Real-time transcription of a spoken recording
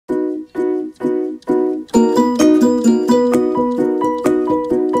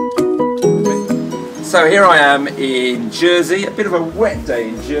So here I am in Jersey, a bit of a wet day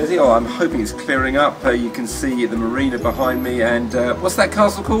in Jersey. Oh, I'm hoping it's clearing up. You can see the marina behind me, and what's that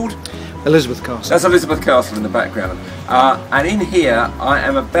castle called? Elizabeth Castle. That's Elizabeth Castle in the background. And in here I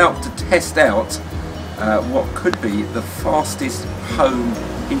am about to test out what could be the fastest home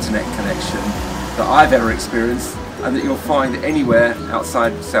internet connection that I've ever experienced and that you'll find anywhere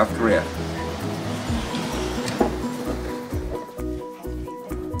outside South Korea.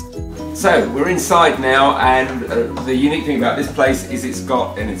 So we're inside now, and the unique thing about this place is it's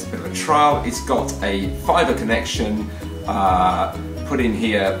got, and it's a bit of a trial, it's got a fibre connection put in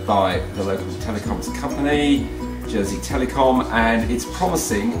here by the local telecoms company, Jersey Telecom, and it's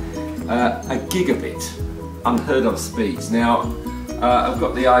promising a gigabit, unheard of speeds. Now I've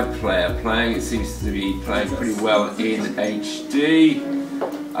got the iPlayer playing, it seems to be playing pretty well in HD.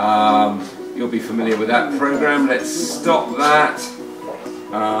 You'll be familiar with that program. Let's stop that.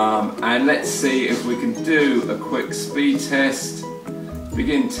 And let's see if we can do a quick speed test.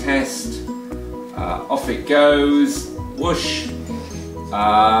 Begin test. Off it goes. Whoosh.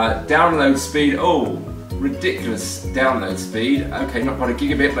 Download speed. Oh, ridiculous download speed. Okay, not quite a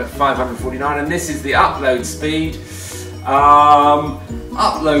gigabit, but 549. And this is the upload speed.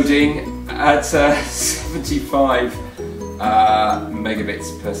 Uploading at 75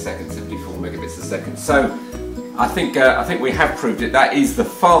 megabits per second, 74 megabits a second. So I think we have proved it. That is the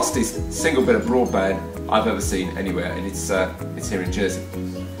fastest single bit of broadband I've ever seen anywhere, and it's here in Jersey.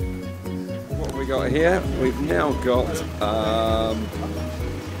 What have we got here? We've now got a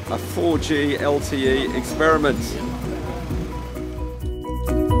 4G LTE experiment.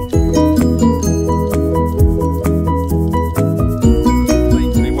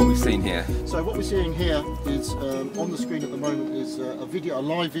 Explain to me what we've seen here. So what we're seeing here is on the screen at the moment is a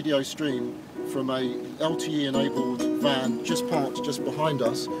live video stream from a LTE enabled van just parked just behind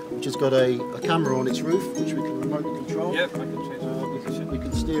us, which has got a camera on its roof which we can remotely control. Yep, I can change we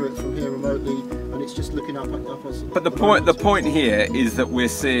can steer it from here remotely, and it's just looking up us. But the point here is that we're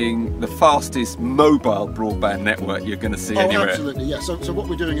seeing the fastest mobile broadband network you're going to see anywhere. Absolutely, yeah. So what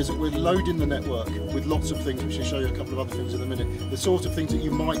we're doing is that we're loading the network with lots of things, which I'll show you a couple of other things in a minute. The sort of things that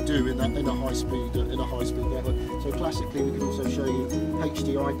you might do in a high speed network. So classically, we can also show you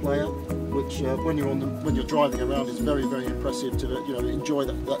HDI player, which when you're driving around is very, very impressive to enjoy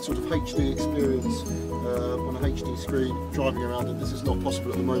that sort of HD experience on a HD screen driving around, and this is not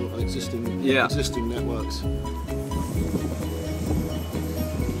possible at the moment on existing networks.